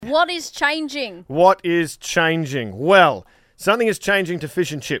What is changing? What is changing? Well, something is changing to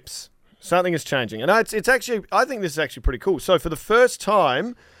fish and chips. Something is changing. And it's actually, I think this is actually pretty cool. So for the first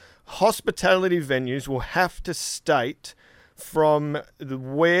time, hospitality venues will have to state from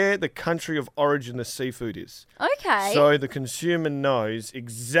where the country of origin the seafood is. Okay. So the consumer knows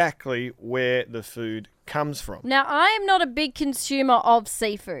exactly where the food comes from. Now, I am not a big consumer of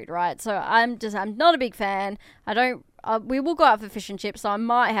seafood, right? So I'm not a big fan. I don't. We will go out for fish and chips, so I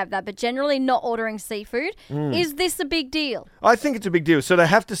might have that, but generally not ordering seafood. Is this a big deal? I think it's a big deal. So they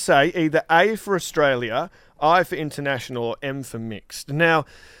have to say either A for Australia, I for international, or M for mixed. Now,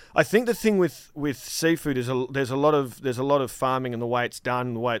 I think the thing with seafood is there's a lot of farming and the way it's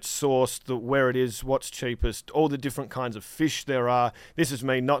done, the way it's sourced, where it is, what's cheapest, all the different kinds of fish there are. This is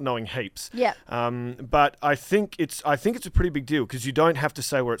me not knowing heaps. Yeah. But I think it's a pretty big deal because you don't have to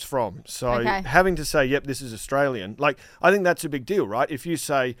say where it's from. So Okay. having to say, yep, this is Australian. Like, I think that's a big deal, right? If you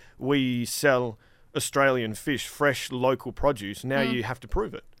say we sell Australian fish, fresh local produce, now you have to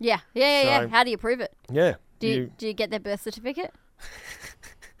prove it. Yeah. So- How do you prove it? Yeah. Do you get their birth certificate?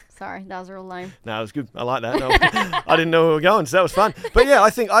 Sorry, that was real lame. No, it was good. I like that. No, I didn't know where we were going, so that was fun. But yeah, I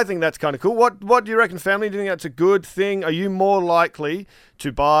think that's kind of cool. What do you reckon, family? Do you think that's a good thing? Are you more likely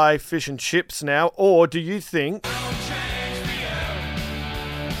to buy fish and chips now, or do you think?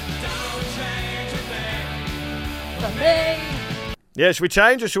 Yeah, should we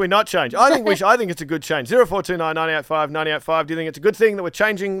change or should we not change? I think I think it's a good change. 0429 985 985. Do you think it's a good thing that we're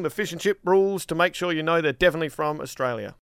changing the fish and chip rules to make sure you know they're definitely from Australia?